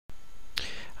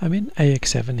I'm in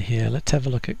AX7 here. Let's have a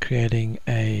look at creating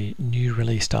a new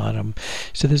released item.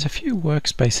 So there's a few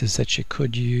workspaces that you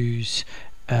could use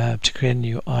to create a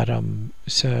new item.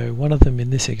 So one of them in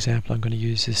this example I'm going to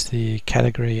use is the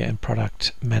category and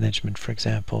product management, for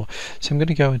example. So I'm going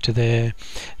to go into there.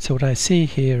 So what I see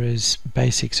here is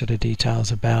basic sort of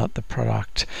details about the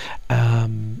product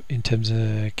in terms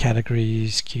of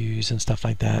categories, SKUs and stuff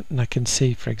like that. And I can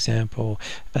see, for example,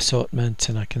 assortment,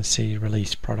 and I can see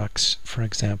released products, for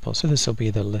example. So this will be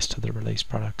the list of the released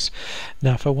products.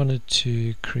 Now if I wanted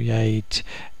to create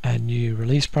a new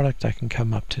release product, I can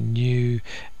come up to new,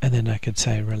 and then I could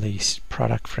say release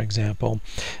product, for example.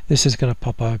 This is going to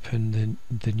pop open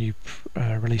the new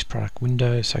release product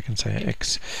window, so I can say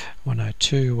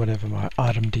AX2012, whatever my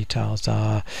item details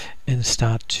are, and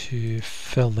start to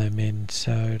fill them in.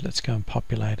 So let's go and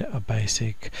populate our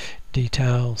basic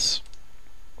details.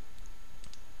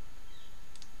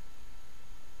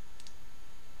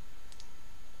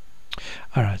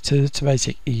 Alright, so it's a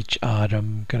basic each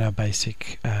item, got our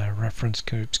basic reference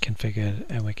groups configured,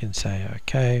 and we can say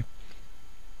OK.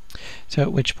 So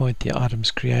at which point the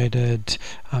item's created,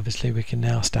 obviously we can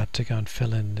now start to go and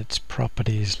fill in its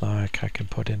properties, like I can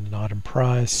put in an item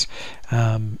price,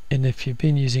 and if you've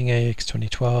been using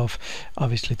AX2012,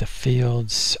 obviously the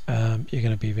fields you're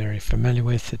going to be very familiar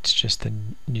with. It's just the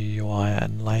new UI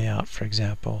and layout, for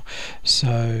example.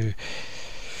 So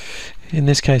in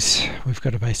this case we've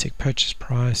got a basic purchase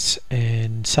price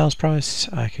and sales price.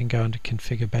 I can go into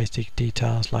configure basic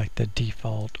details like the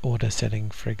default order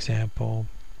setting, for example.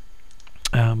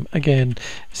 Again,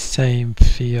 same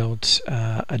fields,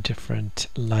 a different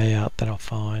layout that I'll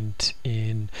find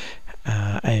in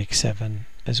AX7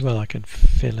 as well. I could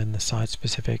fill in the site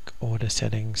specific order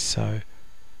settings, so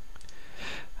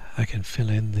I can fill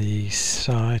in the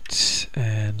site,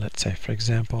 and let's say, for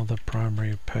example, the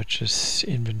primary purchase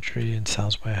inventory and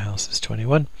sales warehouse is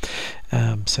 21.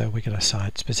 So we get a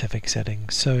site specific setting.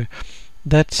 So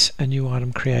that's a new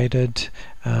item created.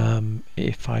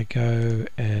 If I go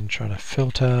and try to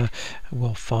filter,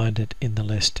 we'll find it in the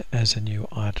list as a new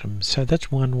item. So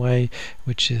that's one way,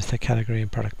 which is the category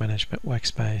and product management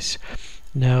workspace.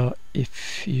 Now,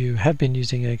 if you have been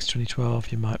using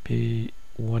AX2012, you might be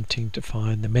wanting to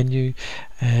find the menu,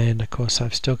 and of course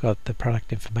I've still got the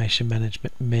product information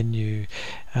management menu.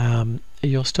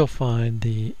 You'll still find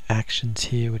the actions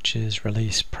here, which is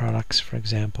release products, for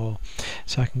example.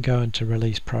 So I can go into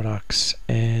release products,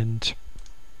 and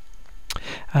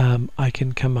I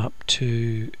can come up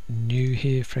to new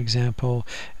here, for example,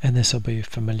 and this will be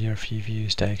familiar if you've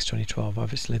used AX2012.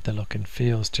 Obviously the look and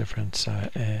feel is different, so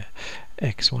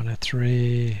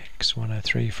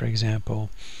X103, for example,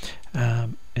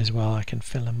 as well. I can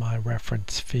fill in my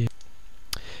reference field,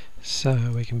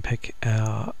 so we can pick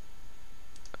our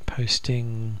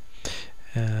posting,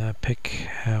 pick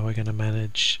how we're going to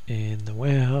manage in the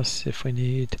warehouse if we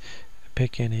need,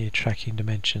 pick any tracking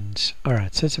dimensions.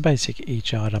 Alright, so it's a basic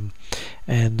each item,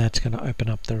 and that's going to open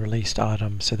up the released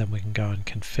item, so then we can go and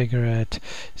configure it.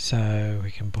 So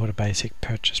we can put a basic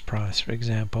purchase price, for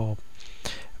example,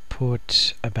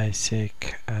 put a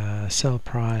basic sell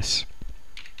price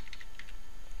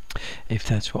if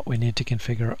that's what we need to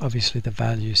configure. Obviously the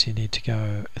values you need to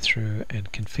go through and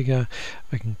configure.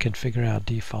 We can configure our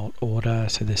default order,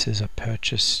 so this is a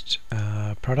purchased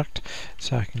product,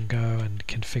 so I can go and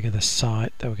configure the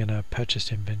site that we're going to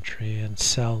purchase inventory and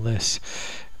sell this,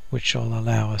 which will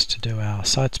allow us to do our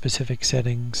site specific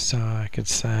settings. So I could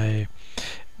say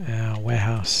our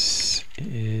warehouse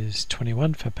is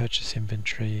 21 for purchase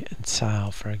inventory and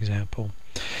sale, for example.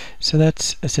 So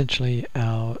that's essentially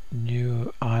our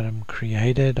new item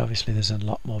created. Obviously there's a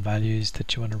lot more values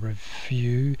that you want to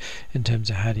review in terms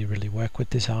of how do you really work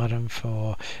with this item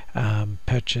for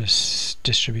purchase,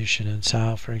 distribution and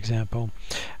sale, for example.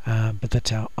 But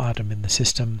that's our item in the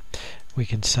system. We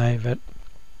can save it,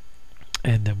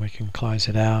 and then we can close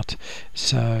it out.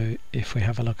 So if we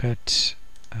have a look at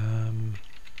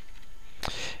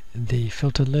the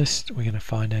filtered list, we're going to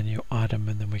find our new item,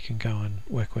 and then we can go and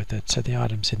work with it. So the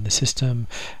items in the system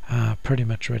are pretty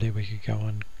much ready. We could go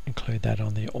and include that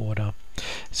on the order.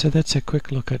 So that's a quick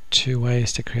look at two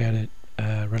ways to create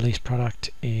a release product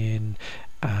in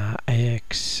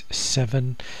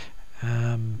AX7.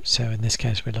 So in this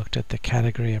case we looked at the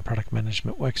category and product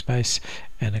management workspace,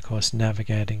 and of course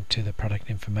navigating to the product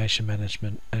information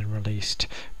management and released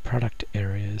product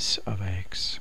areas of AX.